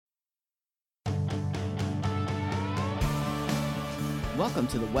Welcome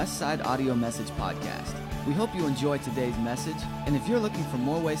to the Westside Audio Message Podcast. We hope you enjoyed today's message, and if you're looking for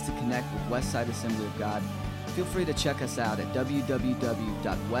more ways to connect with Westside Assembly of God, feel free to check us out at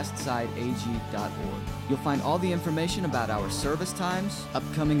www.westsideag.org. You'll find all the information about our service times,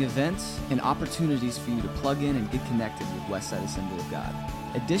 upcoming events, and opportunities for you to plug in and get connected with Westside Assembly of God.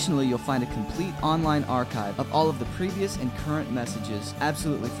 Additionally, you'll find a complete online archive of all of the previous and current messages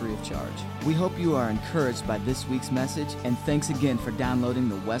absolutely free of charge. We hope you are encouraged by this week's message, and thanks again for downloading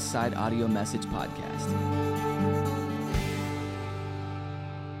the Westside Audio Message Podcast.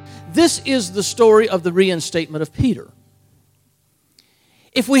 This is the story of the reinstatement of Peter.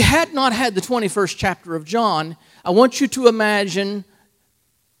 If we had not had the 21st chapter of John, I want you to imagine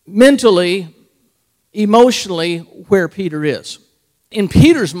mentally, emotionally, where Peter is. In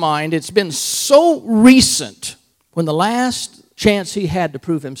Peter's mind, it's been so recent. When the last chance he had to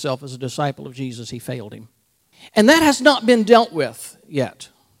prove himself as a disciple of Jesus, he failed him. And that has not been dealt with yet.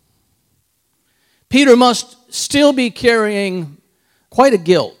 Peter must still be carrying quite a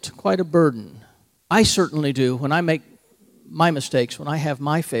guilt, quite a burden. I certainly do. When I make my mistakes, when I have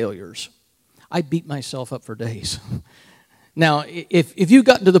my failures, I beat myself up for days. Now, if you've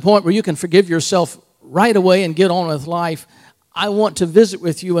gotten to the point where you can forgive yourself right away and get on with life, I want to visit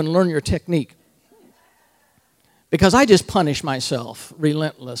with you and learn your technique. Because I just punish myself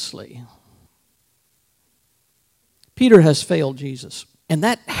relentlessly. Peter has failed Jesus. And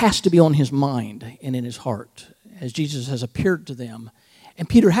that has to be on his mind and in his heart as Jesus has appeared to them. And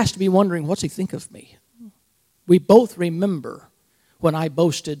Peter has to be wondering, what's he think of me? We both remember when I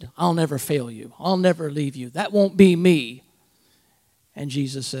boasted, I'll never fail you. I'll never leave you. That won't be me. And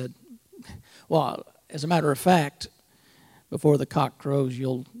Jesus said, well, as a matter of fact, before the cock crows,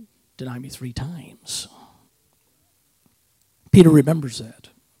 you'll deny me 3 times. Peter remembers that.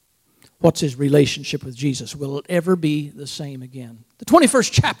 What's his relationship with Jesus? Will it ever be the same again? The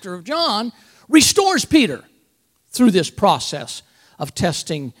 21st chapter of John restores Peter through this process of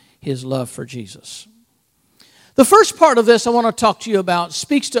testing his love for Jesus. The first part of this I want to talk to you about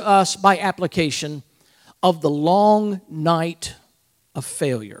speaks to us by application of the long night of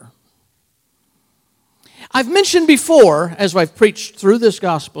failure. I've mentioned before, as I've preached through this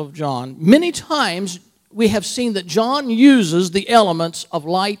Gospel of John, many times we have seen that John uses the elements of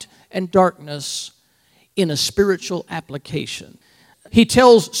light and darkness in a spiritual application. He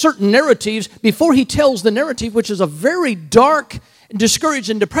tells certain narratives. Before he tells the narrative, which is a very dark, discouraged,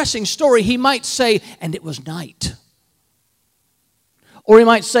 and depressing story, he might say, and it was night. Or he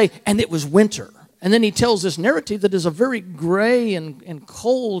might say, and it was winter. And then he tells this narrative that is a very gray and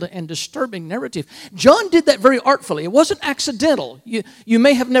cold and disturbing narrative. John did that very artfully. It wasn't accidental. You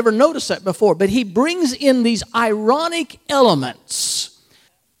may have never noticed that before, but he brings in these ironic elements.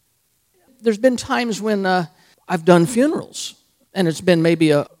 There's been times when I've done funerals, and it's been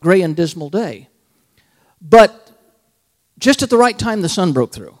maybe a gray and dismal day. But just at the right time, the sun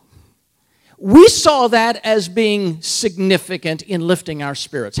broke through. We saw that as being significant in lifting our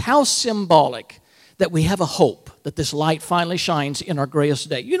spirits. How symbolic that we have a hope that this light finally shines in our grayest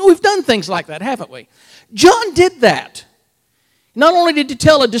day. You know, we've done things like that, haven't we? John did that. Not only did he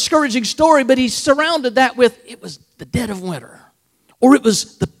tell a discouraging story, but he surrounded that with, it was the dead of winter, or it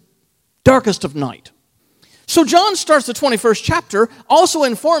was the darkest of night. So John starts the 21st chapter also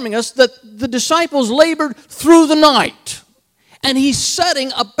informing us that the disciples labored through the night. And he's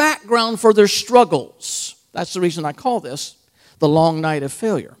setting a background for their struggles. That's the reason I call this the long night of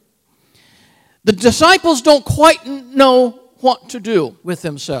failure. The disciples don't quite know what to do with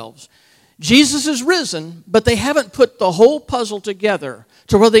themselves. Jesus is risen, but they haven't put the whole puzzle together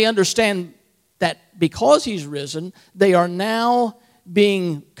to where they understand that because he's risen, they are now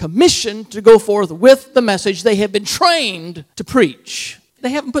being commissioned to go forth with the message they have been trained to preach. They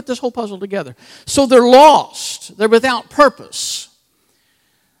haven't put this whole puzzle together. So they're lost. They're without purpose.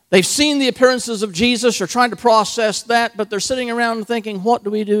 They've seen the appearances of Jesus. They're trying to process that, but they're sitting around thinking, what do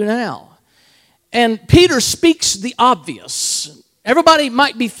we do now? And Peter speaks the obvious. Everybody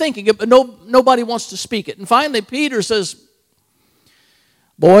might be thinking it, but nobody wants to speak it. And finally, Peter says,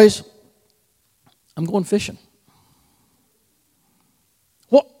 boys, I'm going fishing.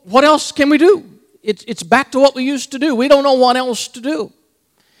 What else can we do? It's back to what we used to do. We don't know what else to do.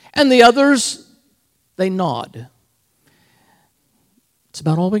 And the others, they nod. It's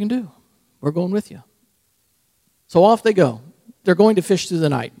about all we can do. We're going with you. So off they go. They're going to fish through the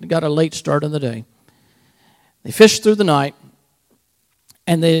night. They got a late start in the day. They fished through the night,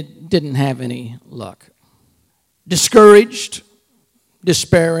 and they didn't have any luck. Discouraged,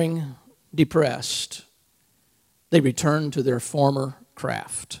 despairing, depressed, they returned to their former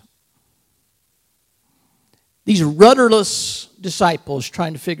craft. These rudderless disciples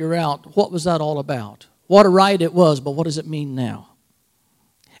trying to figure out what was that all about. What a ride it was, but what does it mean now?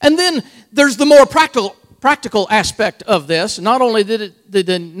 And then there's the more practical aspect of this. Not only did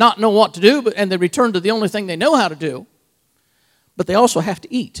they not know what to do, and they returned to the only thing they know how to do, but they also have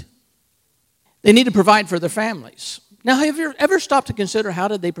to eat. They need to provide for their families. Now, have you ever stopped to consider how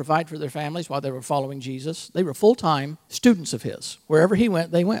did they provide for their families while they were following Jesus? They were full-time students of His. Wherever He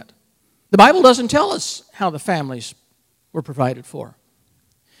went, they went. The Bible doesn't tell us how the families were provided for.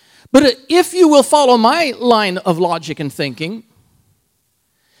 But if you will follow my line of logic and thinking,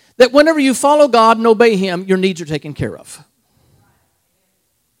 that whenever you follow God and obey Him, your needs are taken care of.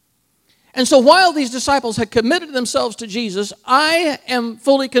 And so while these disciples had committed themselves to Jesus, I am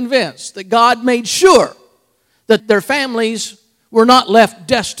fully convinced that God made sure that their families were not left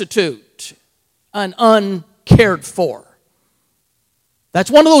destitute and uncared for.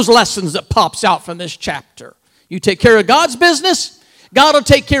 That's one of those lessons that pops out from this chapter. You take care of God's business, God will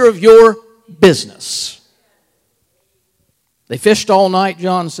take care of your business. They fished all night,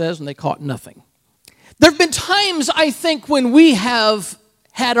 John says, and they caught nothing. There have been times, I think, when we have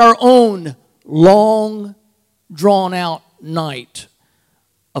had our own long, drawn-out night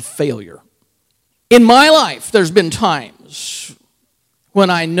of failure. In my life, there's been times when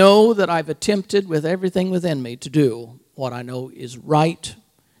I know that I've attempted with everything within me to do what I know is right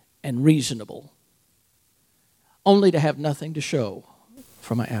and reasonable, only to have nothing to show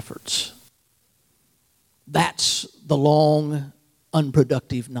for my efforts. That's the long,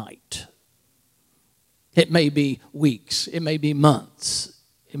 unproductive night. It may be weeks, it may be months,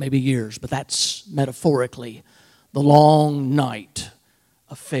 it may be years, but that's metaphorically the long night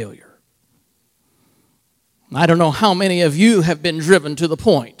of failure. I don't know how many of you have been driven to the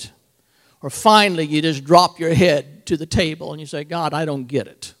point where finally you just drop your head to the table and you say, God, I don't get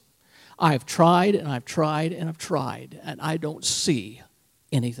it. I've tried and I've tried and I've tried, and I don't see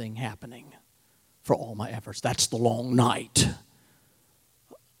anything happening for all my efforts. That's the long night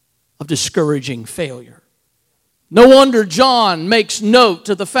of discouraging failure. No wonder John makes note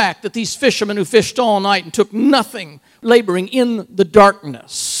of the fact that these fishermen who fished all night and took nothing, laboring in the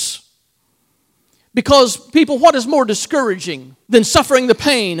darkness. Because, people, what is more discouraging than suffering the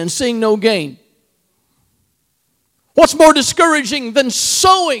pain and seeing no gain? What's more discouraging than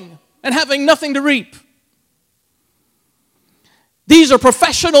sowing and having nothing to reap? These are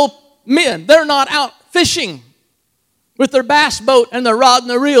professional men. They're not out fishing with their bass boat and their rod and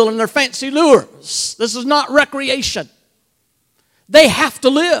their reel and their fancy lures. This is not recreation. They have to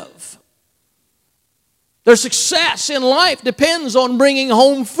live. Their success in life depends on bringing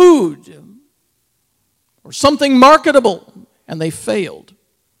home food or something marketable, and they failed.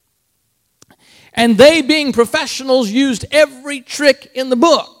 And they, being professionals, used every trick in the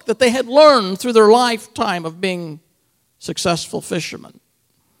book that they had learned through their lifetime of being successful fishermen.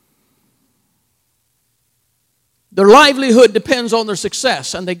 Their livelihood depends on their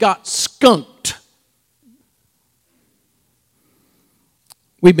success, and they got skunked.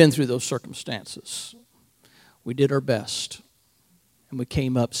 We've been through those circumstances. We did our best, and we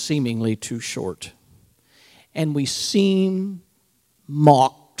came up seemingly too short. And we seem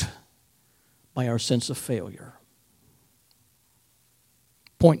mocked by our sense of failure.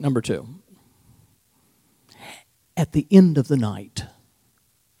 Point number 2. At the end of the night,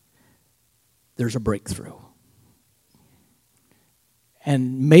 there's a breakthrough.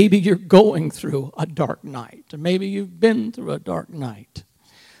 And maybe you're going through a dark night. Or maybe you've been through a dark night.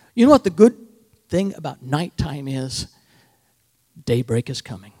 You know what the good thing about nighttime is? Daybreak is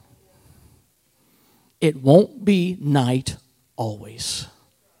coming. It won't be night always.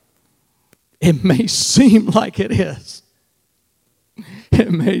 It may seem like it is.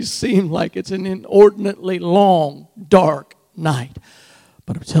 It may seem like it's an inordinately long, dark night.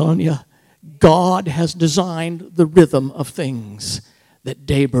 But I'm telling you, God has designed the rhythm of things that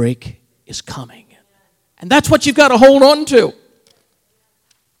daybreak is coming. And that's what you've got to hold on to.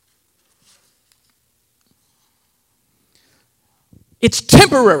 It's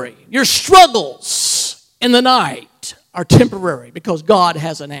temporary. Your struggles in the night are temporary because God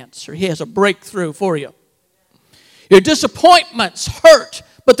has an answer. He has a breakthrough for you. Your disappointments hurt,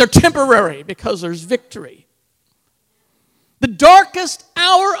 but they're temporary because there's victory. The darkest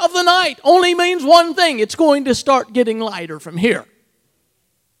hour of the night only means one thing. It's going to start getting lighter from here.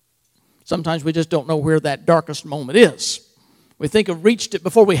 Sometimes we just don't know where that darkest moment is. We think we've reached it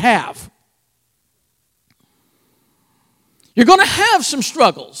before we have. You're going to have some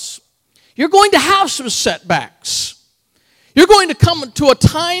struggles. You're going to have some setbacks. You're going to come to a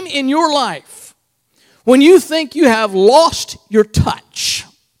time in your life when you think you have lost your touch.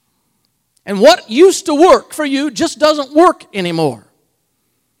 And what used to work for you just doesn't work anymore.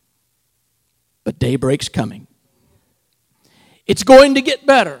 But daybreak's coming. It's going to get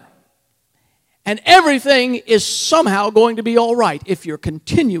better. And everything is somehow going to be all right if you're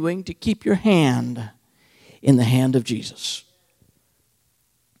continuing to keep your hand in the hand of Jesus.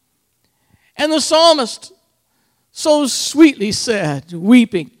 And the psalmist so sweetly said,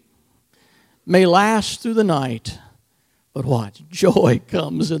 weeping may last through the night, but what? Joy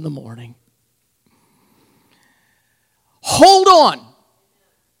comes in the morning. Hold on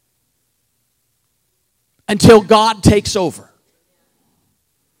until God takes over.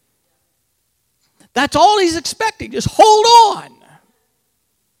 That's all he's expecting. Just hold on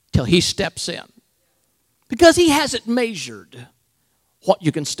till he steps in. Because he hasn't measured what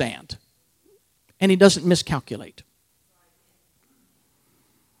you can stand. And he doesn't miscalculate.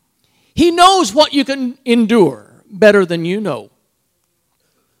 He knows what you can endure better than you know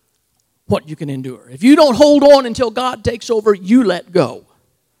what you can endure. If you don't hold on until God takes over, you let go.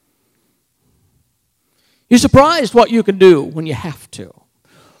 You're surprised what you can do when you have to.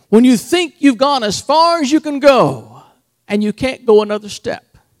 When you think you've gone as far as you can go and you can't go another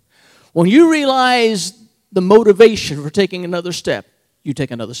step. When you realize the motivation for taking another step, you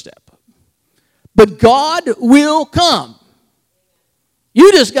take another step. But God will come.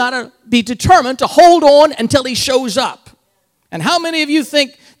 You just got to be determined to hold on until he shows up. And how many of you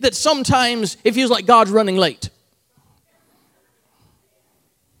think that sometimes it feels like God's running late?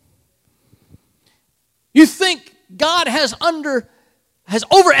 You think God has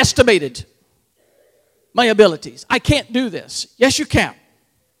overestimated my abilities. I can't do this. Yes, you can.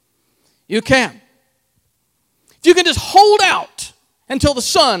 You can. If you can just hold out until the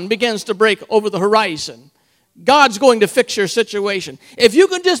sun begins to break over the horizon, God's going to fix your situation. If you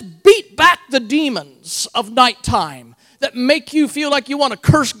can just beat back the demons of nighttime that make you feel like you want to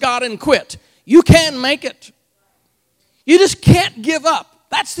curse God and quit, you can make it. You just can't give up.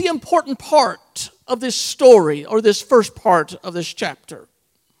 That's the important part of this story, or this first part of this chapter.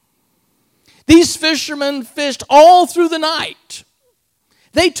 These fishermen fished all through the night.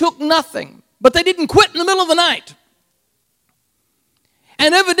 They took nothing, but they didn't quit in the middle of the night.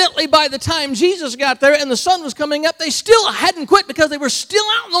 And evidently by the time Jesus got there and the sun was coming up, they still hadn't quit because they were still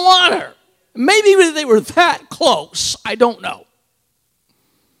out in the water. Maybe they were that close. I don't know.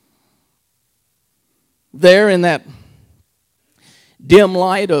 There in that dim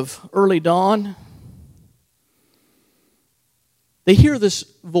light of early dawn, they hear this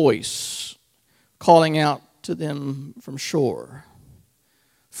voice calling out to them from shore.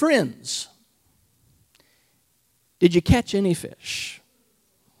 Friends, did you catch any fish?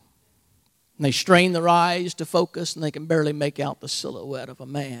 And they strain their eyes to focus, and they can barely make out the silhouette of a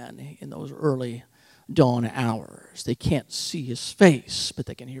man in those early dawn hours. They can't see his face, but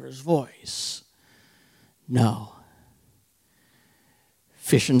they can hear his voice. No.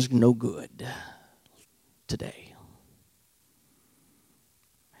 Fishing's no good today.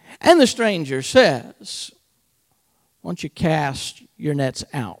 And the stranger says, why don't you cast your nets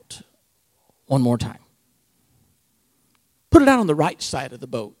out one more time? Put it out on the right side of the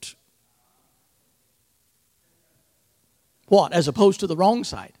boat. What? As opposed to the wrong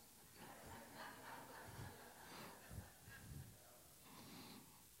side.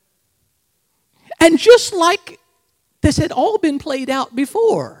 And just like this had all been played out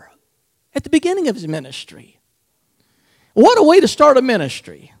before, at the beginning of his ministry. What a way to start a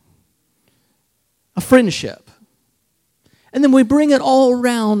ministry. A friendship. And then we bring it all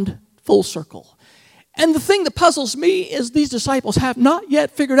around full circle. And the thing that puzzles me is these disciples have not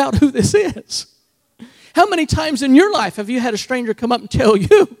yet figured out who this is. How many times in your life have you had a stranger come up and tell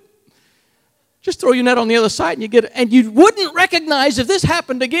you, just throw your net on the other side and you get it, and you wouldn't recognize if this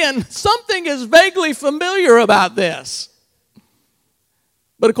happened again, something is vaguely familiar about this.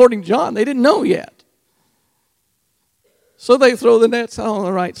 But according to John, they didn't know yet. So they throw the nets out on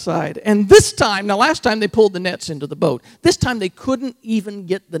the right side. And this time, now last time they pulled the nets into the boat. This time they couldn't even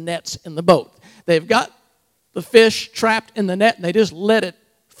get the nets in the boat. They've got the fish trapped in the net and they just let it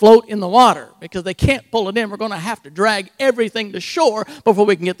float in the water because they can't pull it in. We're going to have to drag everything to shore before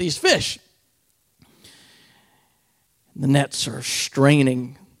we can get these fish. The nets are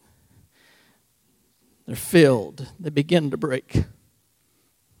straining. They're filled. They begin to break.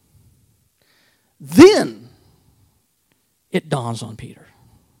 Then it dawns on Peter.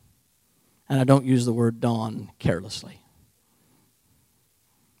 And I don't use the word dawn carelessly.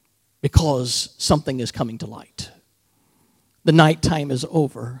 Because something is coming to light. The nighttime is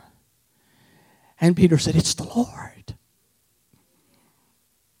over. And Peter said, it's the Lord.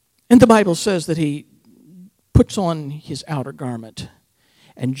 And the Bible says that he puts on his outer garment.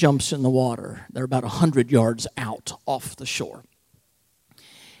 and jumps in the water. They're about 100 yards out off the shore.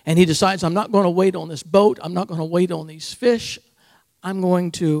 And he decides, I'm not going to wait on this boat. I'm not going to wait on these fish. I'm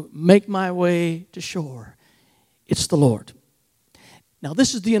going to make my way to shore. It's the Lord. Now,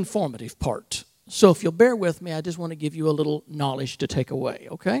 this is the informative part. So if you'll bear with me, I just want to give you a little knowledge to take away,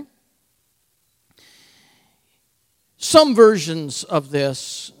 okay? Some versions of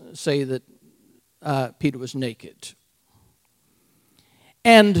this say that Peter was naked.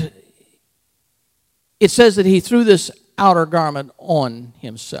 And it says that he threw this outer garment on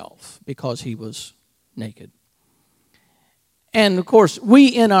himself because he was naked. And, of course, we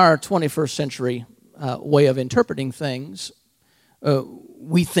in our 21st century way of interpreting things,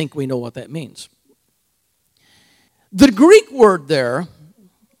 we think we know what that means. The Greek word there,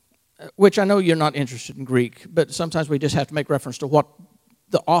 which I know you're not interested in Greek, but sometimes we just have to make reference to what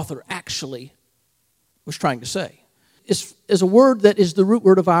the author actually was trying to say, is a word that is the root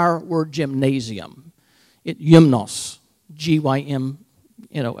word of our word gymnasium. Gymnos,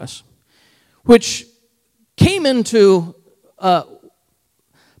 Gymnos, which came into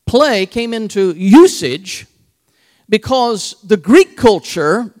play, came into usage because the Greek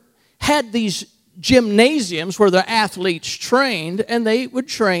culture had these gymnasiums where their athletes trained, and they would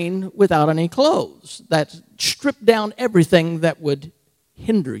train without any clothes. That stripped down everything that would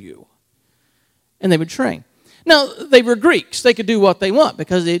hinder you. And they would train. Now, they were Greeks. They could do what they want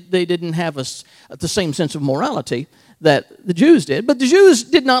because they didn't have the same sense of morality that the Jews did. But the Jews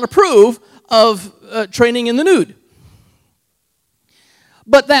did not approve of training in the nude.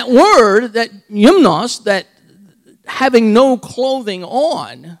 But that word, that gymnos, that having no clothing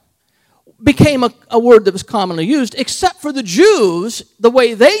on, became a word that was commonly used, except for the Jews. The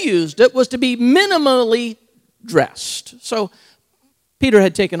way they used it was to be minimally dressed. So Peter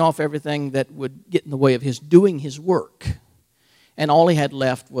had taken off everything that would get in the way of his doing his work. And all he had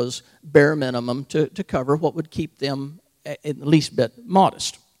left was bare minimum to cover what would keep them at least a bit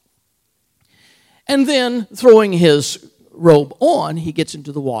modest. And then, throwing his robe on, he gets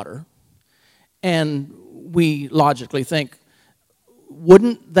into the water. And we logically think,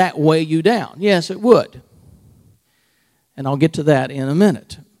 wouldn't that weigh you down? Yes, it would. And I'll get to that in a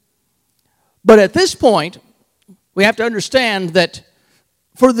minute. But at this point, we have to understand that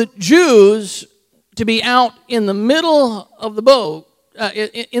for the Jews to be out in the middle of the boat,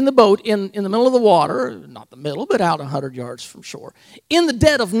 in the middle of the water, not the middle, but out 100 yards from shore, in the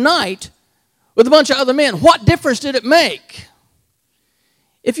dead of night with a bunch of other men, what difference did it make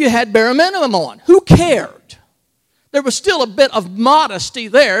if you had bare minimum on? Who cared? There was still a bit of modesty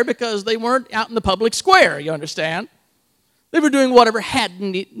there because they weren't out in the public square, you understand? They were doing whatever had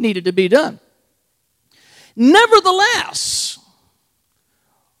needed to be done. Nevertheless,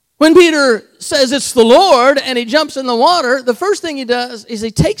 when Peter says it's the Lord and he jumps in the water, the first thing he does is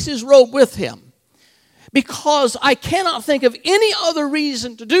he takes his robe with him. Because I cannot think of any other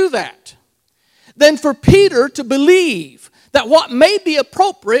reason to do that than for Peter to believe that what may be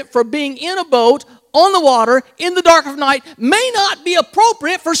appropriate for being in a boat on the water in the dark of night may not be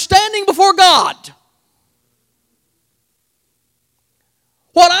appropriate for standing before God.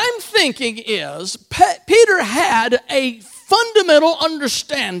 What I'm thinking is Peter had a fundamental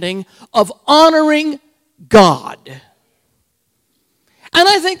understanding of honoring God. And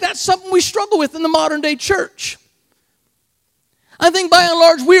I think that's something we struggle with in the modern day church. I think by and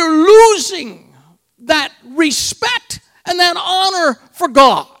large we are losing that respect and that honor for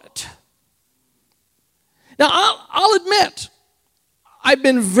God. Now, I'll admit, I've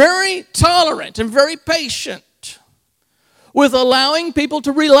been very tolerant and very patient with allowing people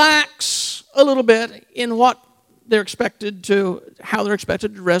to relax a little bit in how they're expected to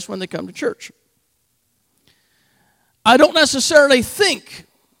dress when they come to church. I don't necessarily think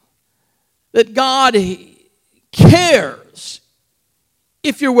that God cares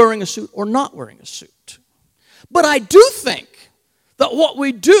if you're wearing a suit or not wearing a suit. But I do think that what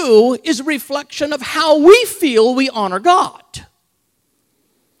we do is a reflection of how we feel we honor God.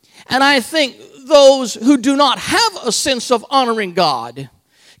 And I think those who do not have a sense of honoring God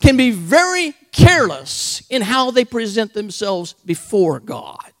can be very careless in how they present themselves before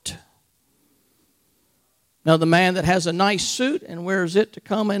God. Now, the man that has a nice suit and wears it to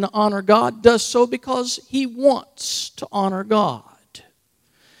come and honor God does so because he wants to honor God.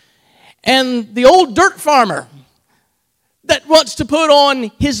 And the old dirt farmer that wants to put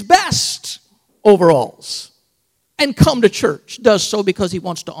on his best overalls and come to church does so because he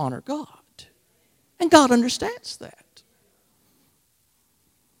wants to honor God. And God understands that.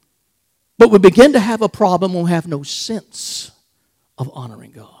 But we begin to have a problem when we have no sense of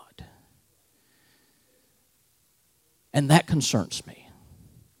honoring God. And that concerns me.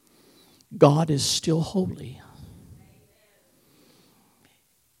 God is still holy.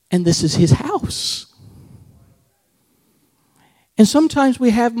 And this is His house. And sometimes we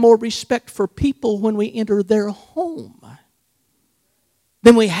have more respect for people when we enter their home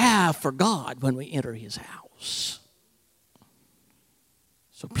than we have for God when we enter His house.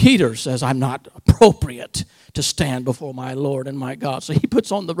 So Peter says, I'm not appropriate to stand before my Lord and my God. So he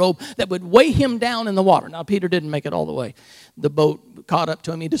puts on the robe that would weigh him down in the water. Now, Peter didn't make it all the way. The boat caught up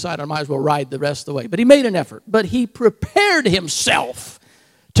to him. He decided I might as well ride the rest of the way. But he made an effort. But he prepared himself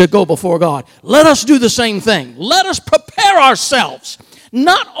to go before God. Let us do the same thing. Let us prepare ourselves,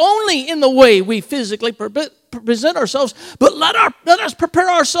 not only in the way we physically present ourselves, but let us prepare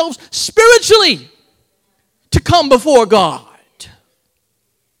ourselves spiritually to come before God.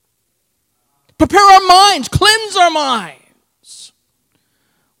 Prepare our minds, cleanse our minds.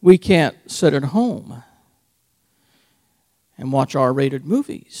 We can't sit at home and watch R-rated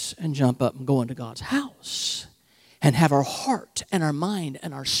movies and jump up and go into God's house and have our heart and our mind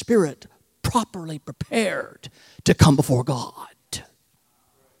and our spirit properly prepared to come before God.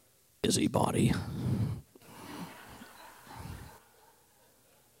 Busybody.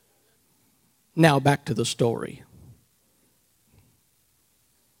 Now back to the story.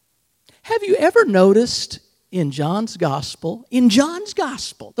 Have you ever noticed in John's gospel,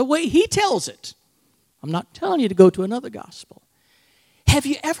 the way he tells it, I'm not telling you to go to another gospel. Have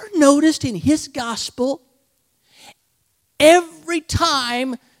you ever noticed in his gospel, every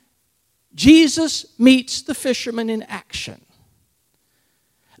time Jesus meets the fishermen in action,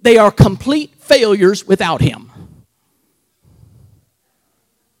 they are complete failures without him?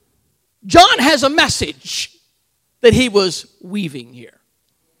 John has a message that he was weaving here.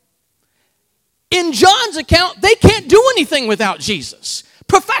 In John's account, they can't do anything without Jesus.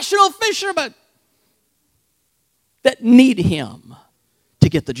 Professional fishermen that need him to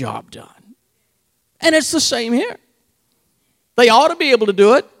get the job done. And it's the same here. They ought to be able to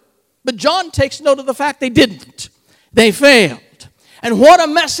do it, but John takes note of the fact they didn't. They failed. And what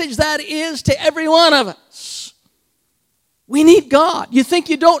a message that is to every one of us. We need God. You think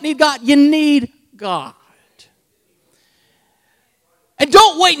you don't need God? You need God. And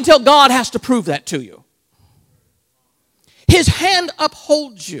don't wait until God has to prove that to you. His hand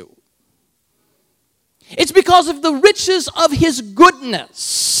upholds you. It's because of the riches of His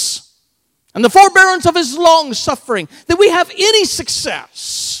goodness and the forbearance of His long suffering that we have any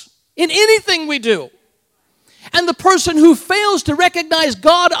success in anything we do. And the person who fails to recognize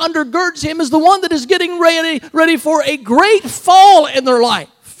God undergirds him is the one that is getting ready for a great fall in their life.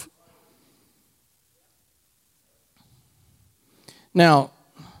 Now,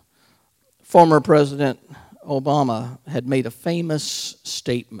 former President Obama had made a famous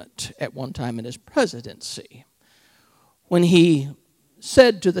statement at one time in his presidency when he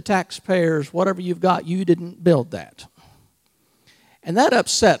said to the taxpayers, whatever you've got, you didn't build that. And that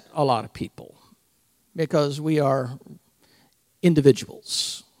upset a lot of people because we are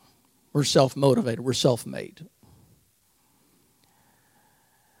individuals. We're self-motivated. We're self-made.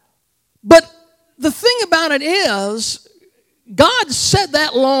 But the thing about it is, God said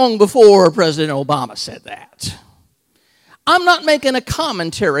that long before President Obama said that. I'm not making a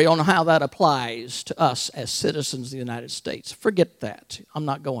commentary on how that applies to us as citizens of the United States. Forget that. I'm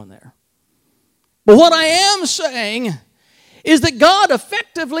not going there. But what I am saying is that God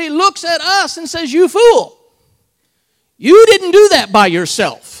effectively looks at us and says, you fool. You didn't do that by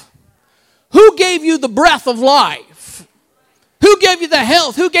yourself. Who gave you the breath of life? Who gave you the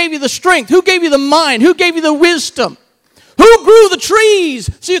health? Who gave you the strength? Who gave you the mind? Who gave you the wisdom? Who grew the trees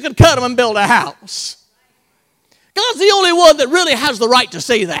so you could cut them and build a house? God's the only one that really has the right to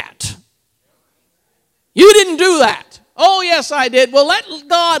say that. You didn't do that. Oh, yes, I did. Well, let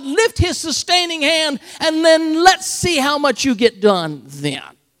God lift His sustaining hand, and then let's see how much you get done then.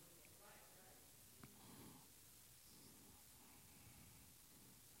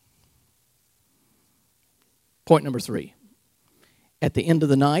 Point number 3. At the end of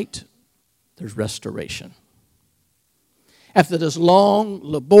the night, there's restoration. After this long,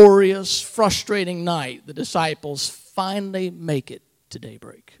 laborious, frustrating night, the disciples finally make it to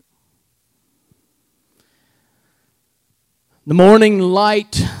daybreak. The morning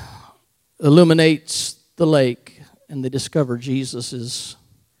light illuminates the lake, and they discover Jesus is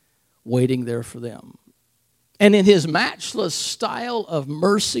waiting there for them. And in His matchless style of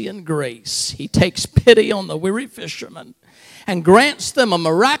mercy and grace, He takes pity on the weary fishermen and grants them a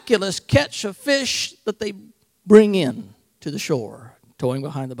miraculous catch of fish that they bring in to the shore, towing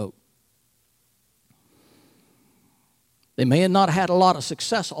behind the boat. They may have not had a lot of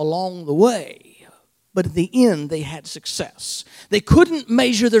success along the way, but in the end, they had success. They couldn't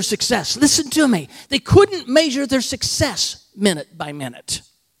measure their success. Listen to me. They couldn't measure their success minute by minute.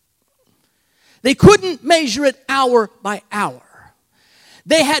 They couldn't measure it hour by hour.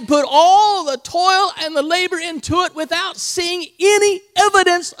 They had put all the toil and the labor into it without seeing any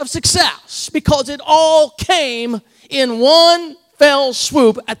evidence of success, because it all came in one fell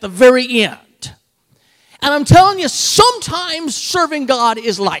swoop at the very end. And I'm telling you, sometimes serving God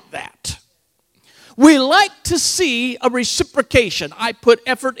is like that. We like to see a reciprocation. I put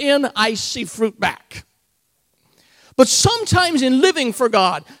effort in, I see fruit back. But sometimes in living for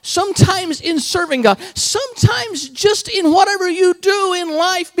God, sometimes in serving God, sometimes just in whatever you do in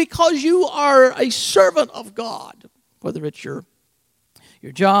life because you are a servant of God, whether it's your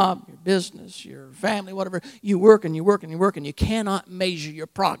job, your business, your family, whatever, you work and you work and you work and you cannot measure your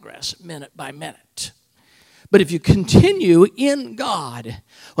progress minute by minute. But if you continue in God,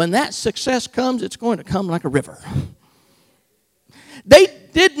 when that success comes, it's going to come like a river. They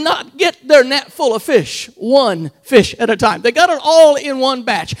did not get their net full of fish, one fish at a time. They got it all in one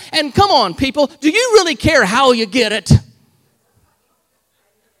batch. And come on, people, do you really care how you get it?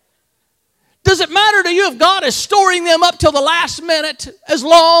 Does it matter to you if God is storing them up till the last minute, as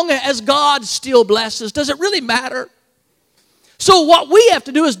long as God still blesses? Does it really matter? So what we have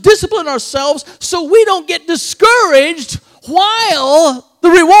to do is discipline ourselves so we don't get discouraged while the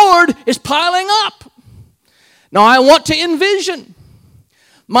reward is piling up. Now, I want to envision.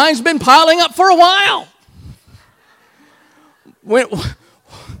 Mine's been piling up for a while.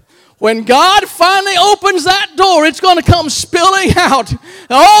 When God finally opens that door, it's going to come spilling out.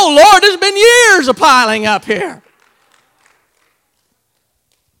 Oh, Lord, there's been years of piling up here.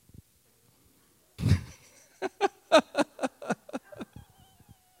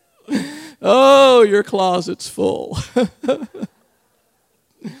 Oh, your closet's full.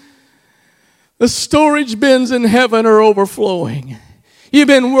 The storage bins in heaven are overflowing. You've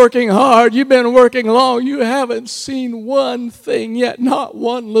been working hard. You've been working long. You haven't seen one thing yet, not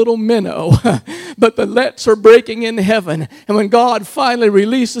one little minnow. But the nets are breaking in heaven. And when God finally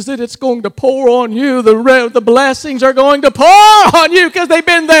releases it, it's going to pour on you. The blessings are going to pour on you because they've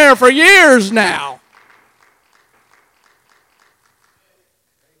been there for years now.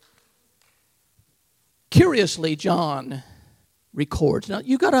 Curiously, John records. Now,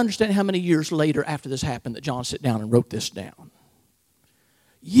 you've got to understand how many years later after this happened that John sat down and wrote this down.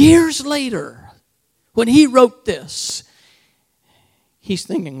 Years later, when he wrote this, he's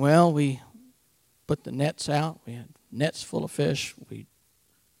thinking, well, we put the nets out. We had nets full of fish. We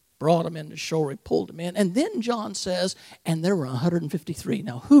brought them into shore. We pulled them in. And then John says, and there were 153.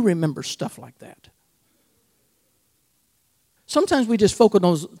 Now, who remembers stuff like that? Sometimes we just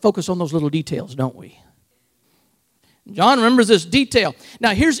focus on those little details, don't we? John remembers this detail.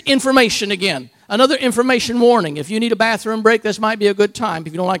 Now, here's information again. Another information warning. If you need a bathroom break, this might be a good time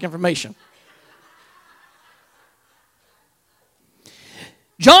if you don't like information.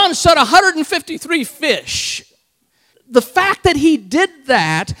 John said 153 fish. The fact that he did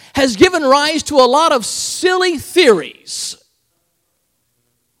that has given rise to a lot of silly theories.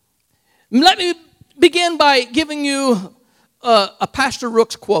 Let me begin by giving you a Pastor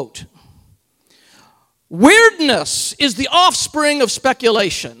Rooks quote. Weirdness is the offspring of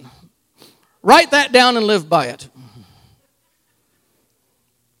speculation. Write that down and live by it.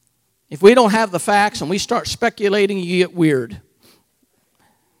 If we don't have the facts and we start speculating, you get weird.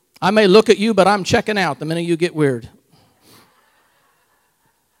 I may look at you, but I'm checking out the minute you get weird.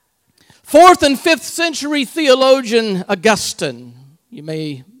 4th and 5th century theologian Augustine, you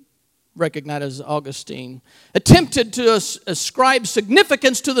may recognize as Augustine, attempted to ascribe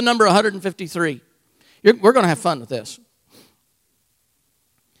significance to the number 153. We're going to have fun with this.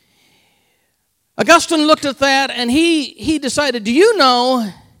 Augustine looked at that and he decided, do you know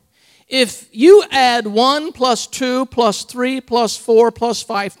if you add 1 plus 2 plus 3 plus 4 plus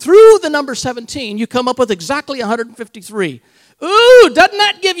 5 through the number 17, you come up with exactly 153. Ooh, doesn't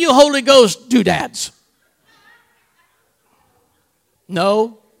that give you Holy Ghost doodads?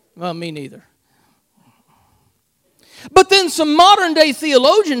 No? Well, me neither. But then some modern day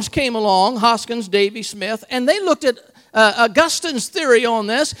theologians came along, Hoskins, Davy, Smith, and they looked at Augustine's theory on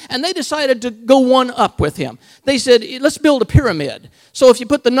this, and they decided to go one up with him. They said, let's build a pyramid. So if you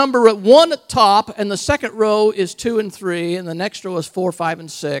put the number at 1 at top, and the second row is 2 and 3, and the next row is 4, 5,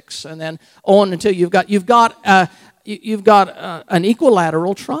 and 6, and then on until you've got an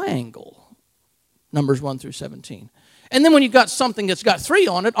equilateral triangle, numbers 1 through 17. And then when you've got something that's got 3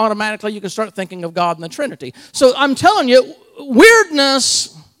 on it, automatically you can start thinking of God and the Trinity. So I'm telling you,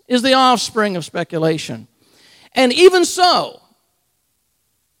 weirdness is the offspring of speculation. And even so,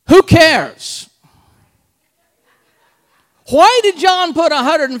 who cares? Why did John put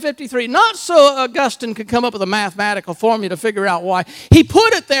 153? Not so Augustine could come up with a mathematical formula to figure out why. He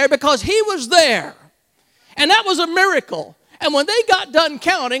put it there because he was there. And that was a miracle. And when they got done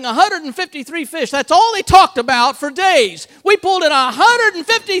counting 153 fish, that's all they talked about for days. We pulled in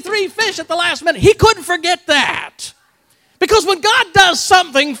 153 fish at the last minute. He couldn't forget that. Because when God does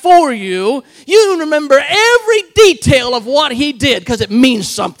something for you, you remember every detail of what He did because it means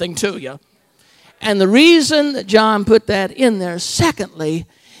something to you. And the reason that John put that in there, secondly,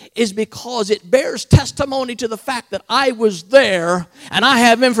 is because it bears testimony to the fact that I was there and I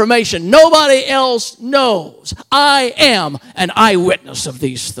have information nobody else knows. I am an eyewitness of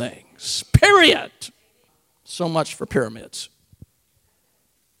these things. Period. So much for pyramids.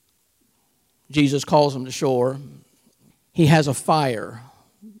 Jesus calls them to shore. He has a fire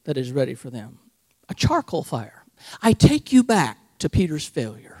that is ready for them. A charcoal fire. I take you back to Peter's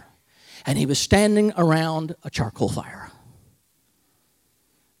failure. And he was standing around a charcoal fire.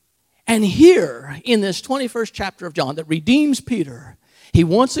 And here, in this 21st chapter of John that redeems Peter, he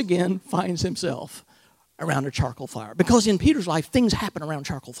once again finds himself around a charcoal fire. Because in Peter's life, things happen around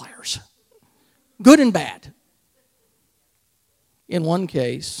charcoal fires. Good and bad. In one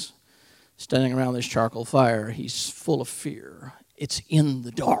case, standing around this charcoal fire, he's full of fear. It's in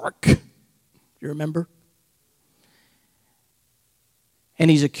the dark. You remember? And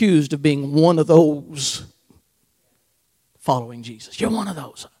he's accused of being one of those following Jesus. You're one of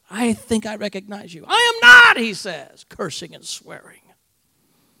those. I think I recognize you. I am not, he says, cursing and swearing.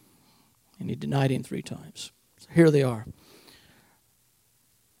 And he denied him 3 times. So here they are,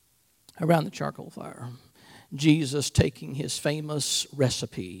 around the charcoal fire. Jesus taking his famous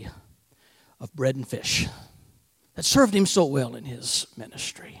recipe of bread and fish that served him so well in his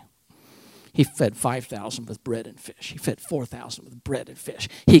ministry. He fed 5,000 with bread and fish. He fed 4,000 with bread and fish.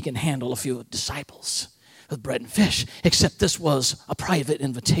 He can handle a few disciples with bread and fish, except this was a private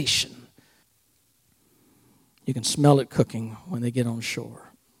invitation. You can smell it cooking when they get on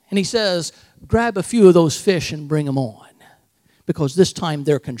shore. And he says, grab a few of those fish and bring them on, because this time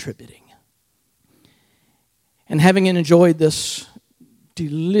they're contributing. And having enjoyed this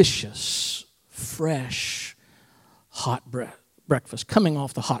delicious, fresh, hot breakfast coming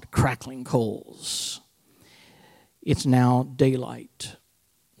off the hot, crackling coals, it's now daylight,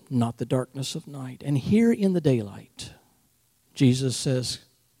 not the darkness of night. And here in the daylight, Jesus says,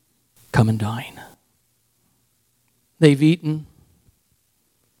 come and dine. They've eaten.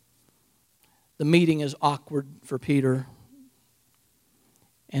 The meeting is awkward for Peter.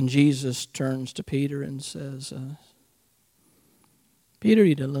 And Jesus turns to Peter and says, Peter,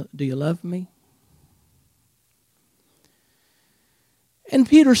 do you love me? And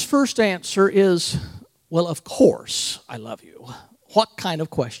Peter's first answer is, well, of course I love you. What kind of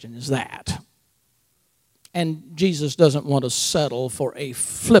question is that? And Jesus doesn't want to settle for a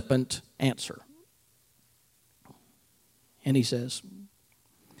flippant answer. And he says,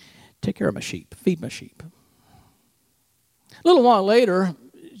 take care of my sheep, feed my sheep. A little while later,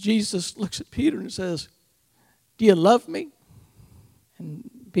 Jesus looks at Peter and says, do you love me? And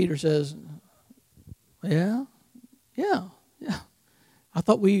Peter says, yeah. I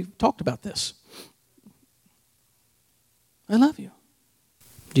thought we talked about this. I love you.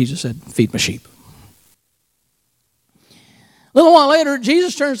 Jesus said, feed my sheep. A little while later,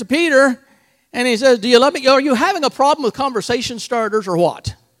 Jesus turns to Peter and he says, do you love me? Are you having a problem with conversation starters or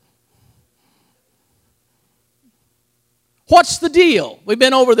what? What's the deal? We've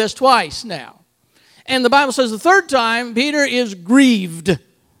been over this twice now. And the Bible says the third time, Peter is grieved.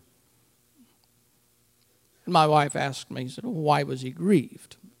 And my wife asked me, she said, why was he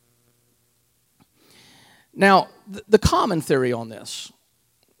grieved? Now, the common theory on this,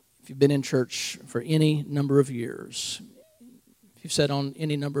 if you've been in church for any number of years, if you've sat on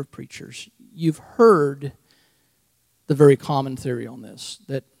any number of preachers, you've heard the very common theory on this,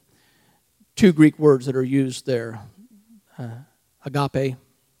 that 2 Greek words that are used there, agape,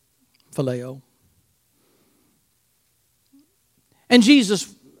 phileo. And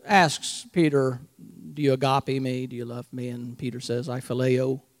Jesus asks Peter, do you agape me? Do you love me? And Peter says, I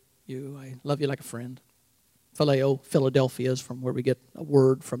phileo you. I love you like a friend. Phileo, Philadelphia is from where we get a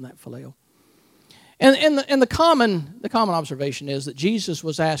word from that phileo. And the common observation is that Jesus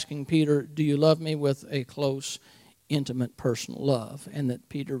was asking Peter, do you love me with a close, intimate, personal love? And that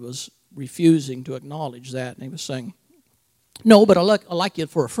Peter was refusing to acknowledge that. And he was saying, no, but I like you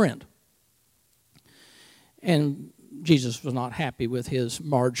for a friend. And Jesus was not happy with his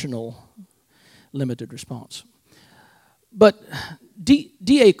marginal, limited response. But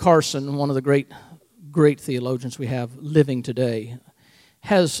D.A. Carson, one of the great theologians we have living today,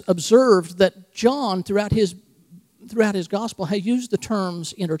 has observed that John, throughout his throughout his gospel, has used the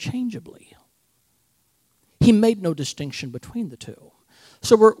terms interchangeably. He made no distinction between the two.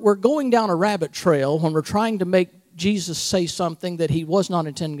 So we're going down a rabbit trail when we're trying to make Jesus say something that he was not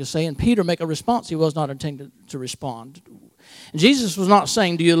intending to say, and Peter make a response he was not intending to respond. And Jesus was not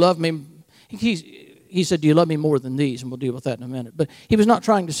saying, do you love me? He said, do you love me more than these? And we'll deal with that in a minute. But he was not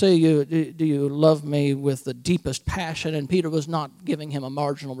trying to say, do you love me with the deepest passion? And Peter was not giving him a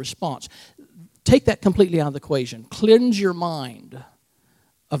marginal response. Take that completely out of the equation. Cleanse your mind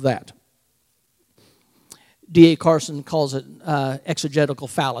of that. D.A. Carson calls it exegetical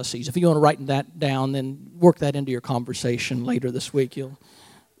fallacies. If you want to write that down, then work that into your conversation later this week.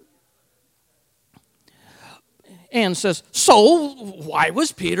 Anne says, so why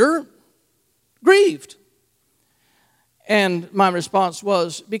was Peter grieved? And my response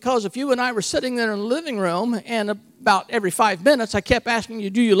was, because if you and I were sitting there in the living room and about every 5 minutes I kept asking you,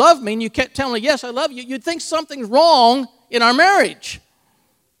 do you love me? And you kept telling me, yes, I love you, you'd think something's wrong in our marriage.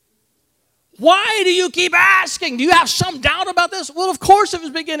 Why do you keep asking? Do you have some doubt about this? Well, of course it was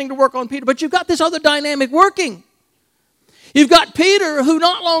beginning to work on Peter, but you've got this other dynamic working. You've got Peter who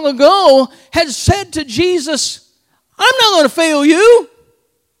not long ago had said to Jesus, I'm not going to fail you.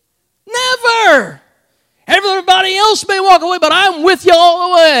 Never. Everybody else may walk away, but I'm with you all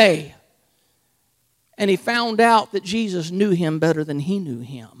the way. And he found out that Jesus knew him better than he knew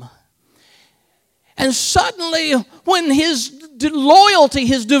him. And suddenly, when his loyalty,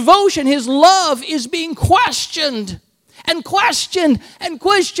 his devotion, his love is being questioned and questioned and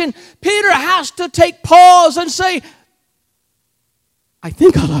questioned, Peter has to take pause and say, I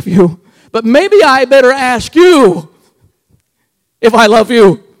think I love you, but maybe I better ask you if I love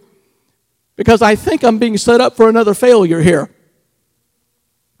you, because I think I'm being set up for another failure here.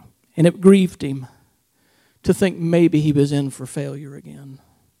 And it grieved him to think maybe he was in for failure again.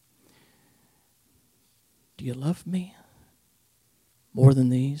 Do you love me more than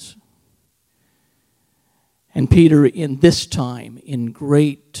these? And Peter, in this time, in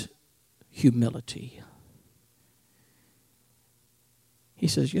great humility, he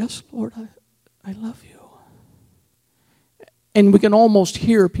says, yes, Lord, I love you. And we can almost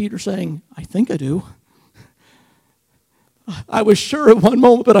hear Peter saying, I think I do. I was sure at one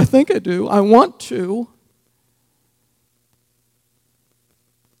moment, but I think I do. I want to.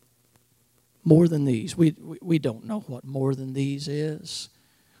 More than these. We don't know what more than these is.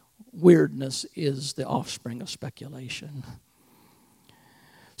 Weirdness is the offspring of speculation.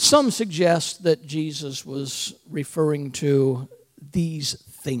 Some suggest that Jesus was referring to these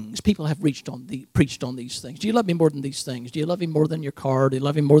things. People have preached on these things. Do you love me more than these things? Do you love me more than your car? Do you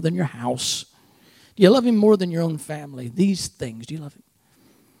love me more than your house? Do you love him more than your own family? These things. Do you love him?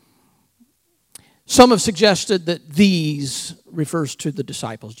 Some have suggested that these refers to the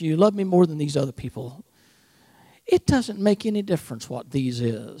disciples. Do you love me more than these other people? It doesn't make any difference what these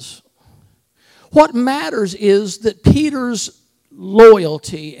is. What matters is that Peter's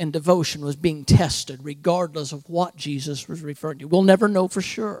loyalty and devotion was being tested regardless of what Jesus was referring to. We'll never know for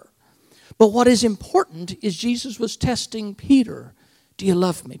sure. But what is important is Jesus was testing Peter. Do you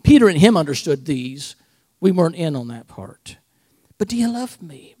love me? Peter and him understood these. We weren't in on that part. But do you love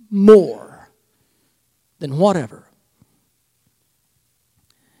me more than whatever?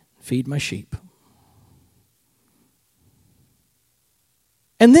 Feed my sheep.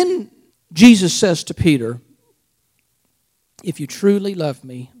 And then Jesus says to Peter, if you truly love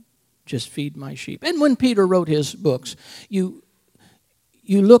me, just feed my sheep. And when Peter wrote his books, you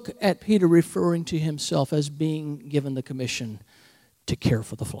look at Peter referring to himself as being given the commission to care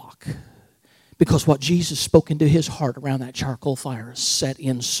for the flock. Because what Jesus spoke into his heart around that charcoal fire set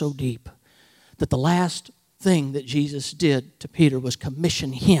in so deep that the last thing that Jesus did to Peter was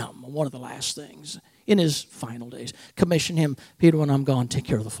commission him, one of the last things in his final days. Commission him, Peter, when I'm gone, take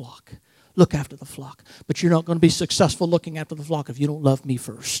care of the flock. Look after the flock. But you're not going to be successful looking after the flock if you don't love me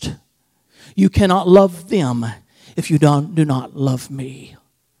first. You cannot love them if you do not love me.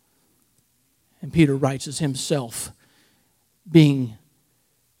 And Peter writes as himself being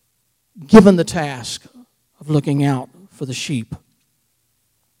given the task of looking out for the sheep.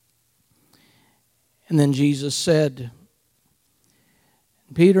 And then Jesus said,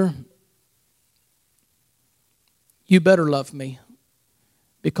 Peter, you better love me,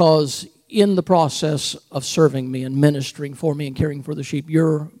 because in the process of serving me and ministering for me and caring for the sheep,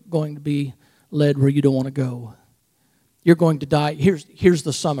 you're going to be led where you don't want to go. You're going to die. Here's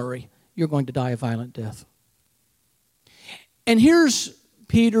the summary. You're going to die a violent death. And here's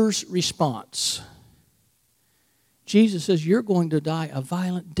Peter's response. Jesus says, you're going to die a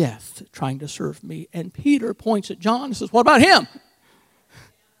violent death trying to serve me. And Peter points at John and says, what about him?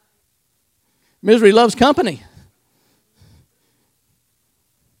 Misery loves company.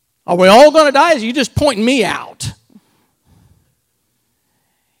 Are we all going to die? Or are you just pointing me out?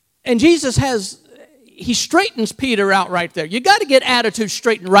 And Jesus he straightens Peter out right there. You got to get attitudes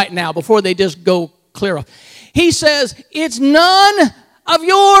straightened right now before they just go clear off. He says, it's none of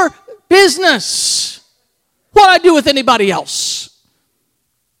your business what I do with anybody else.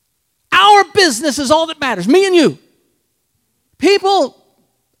 Our business is all that matters, me and you. People,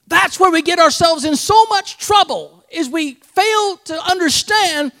 that's where we get ourselves in so much trouble, is we fail to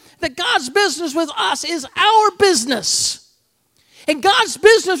understand that God's business with us is our business. And God's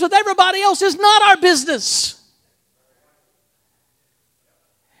business with everybody else is not our business.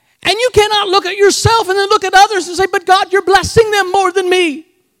 And you cannot look at yourself and then look at others and say, but God, you're blessing them more than me.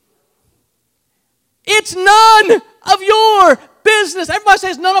 It's none of your business. Everybody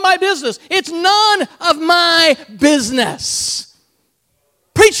says, none of my business. It's none of my business.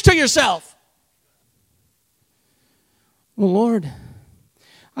 Preach to yourself. Well, Lord,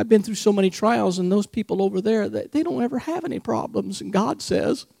 I've been through so many trials, and those people over there, they don't ever have any problems. And God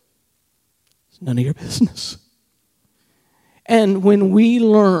says, it's none of your business. And when we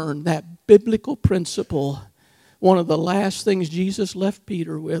learn that biblical principle, one of the last things Jesus left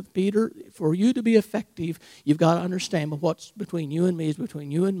Peter with, Peter, for you to be effective, you've got to understand that what's between you and me is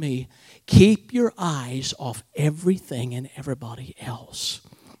between you and me. Keep your eyes off everything and everybody else.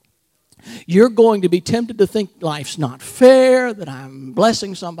 You're going to be tempted to think life's not fair, that I'm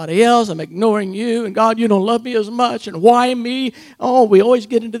blessing somebody else, I'm ignoring you, and God, you don't love me as much, and why me? Oh, we always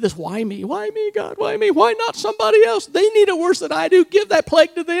get into this, why me? Why me, God? Why me? Why not somebody else? They need it worse than I do. Give that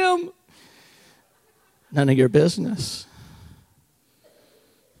plague to them. None of your business.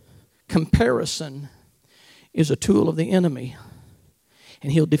 Comparison is a tool of the enemy,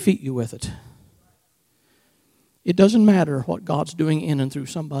 and he'll defeat you with it. It doesn't matter what God's doing in and through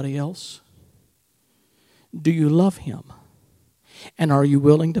somebody else. Do you love him? And are you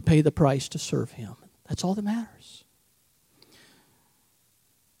willing to pay the price to serve him? That's all that matters.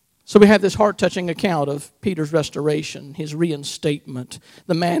 So we have this heart-touching account of Peter's restoration, his reinstatement.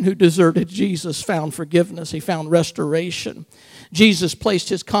 The man who deserted Jesus found forgiveness. He found restoration. Jesus placed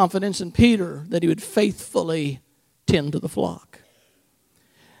his confidence in Peter that he would faithfully tend to the flock.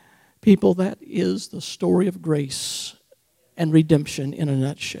 People, that is the story of grace and redemption in a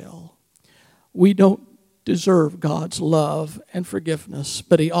nutshell. We don't deserve God's love and forgiveness,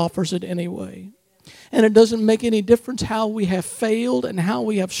 but he offers it anyway. And it doesn't make any difference how we have failed and how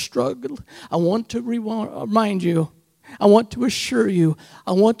we have struggled. I want to remind you, I want to assure you,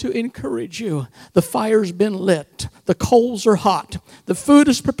 I want to encourage you. The fire's been lit. The coals are hot. The food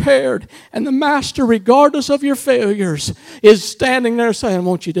is prepared. And the Master, regardless of your failures, is standing there saying,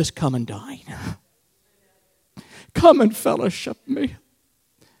 won't you just come and dine? Come and fellowship me.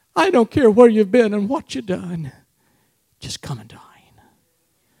 I don't care where you've been and what you've done. Just come and dine.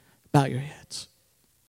 Bow your heads.